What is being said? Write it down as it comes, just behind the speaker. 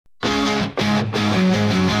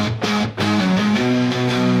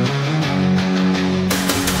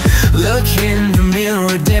look in the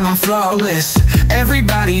mirror, damn I'm flawless.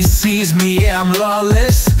 Everybody sees me, yeah I'm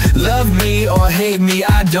lawless. Love me or hate me,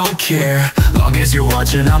 I don't care. Long as you're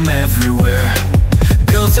watching, I'm everywhere.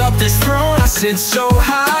 Built up this throne, I sit so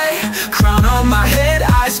high. Crown on my head,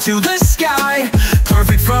 eyes to the sky.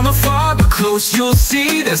 Perfect from afar, but close you'll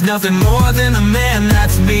see there's nothing more than a man,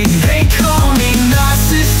 that's me. They call me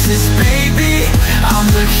Narcissist, baby. I'm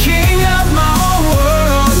the king of my own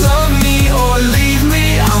world. Love me or leave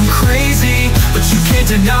me, I'm crazy, but you can't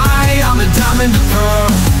deny I'm a diamond to pearl.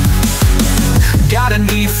 Got a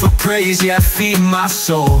need for praise, yeah, feed my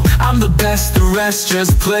soul. I'm the best, the rest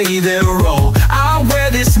just play their role. I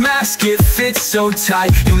wear this mask, it fits so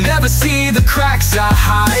tight. You'll never see the cracks I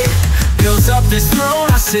hide. Built up this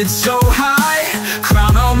throne, I sit so high.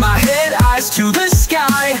 Crown on my head, eyes to the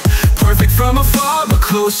sky. Perfect from afar, but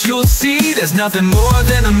close you'll see there's nothing more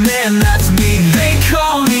than a man, that's me. They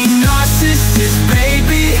call me Narcissist,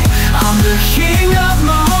 baby. I'm the king of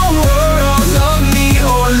my own world. Love me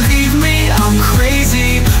or leave me, I'm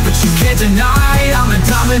crazy, but you can't deny I'm a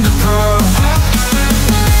diamond to pearl.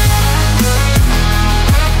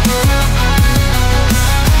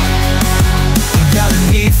 Got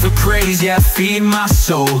a need for praise, yeah, feed my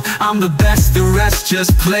soul. I'm the best, the rest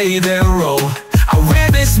just play their role. I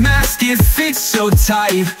wear this mask, it fits so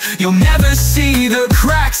tight. You'll never see the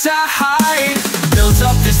cracks I hide. Built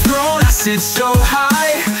up this throne, I sit so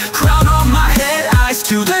high. Crown on my head, eyes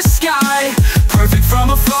to the sky. Perfect from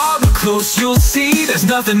afar, but close you'll see there's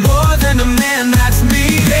nothing more than a man, that's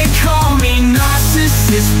me. They call me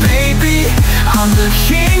Narcissist, baby. I'm the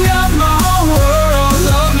king of my own world.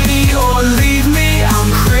 Love me or leave me, I'm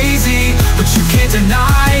crazy, but you can't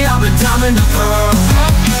deny I'm a diamond to pearl.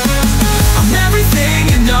 I'm everything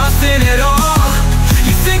and nothing at all.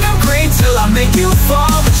 You think I'm great till I make you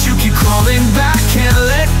fall, but you keep crawling back, can't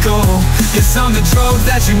let go. It's on the truth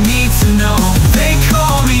that you need to know. They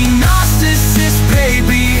call me Narcissist,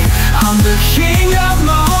 baby. I'm the king of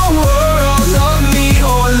my own world. Love me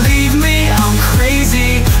or leave me, I'm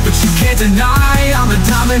crazy, but you can't deny I'm a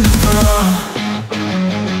diamond to pearl.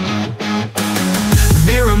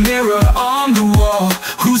 Mirror, mirror on the wall,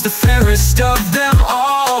 who's the fairest of them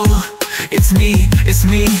all? It's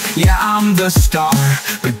me, yeah I'm the star,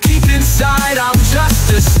 but deep inside I'm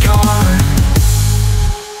just a scar.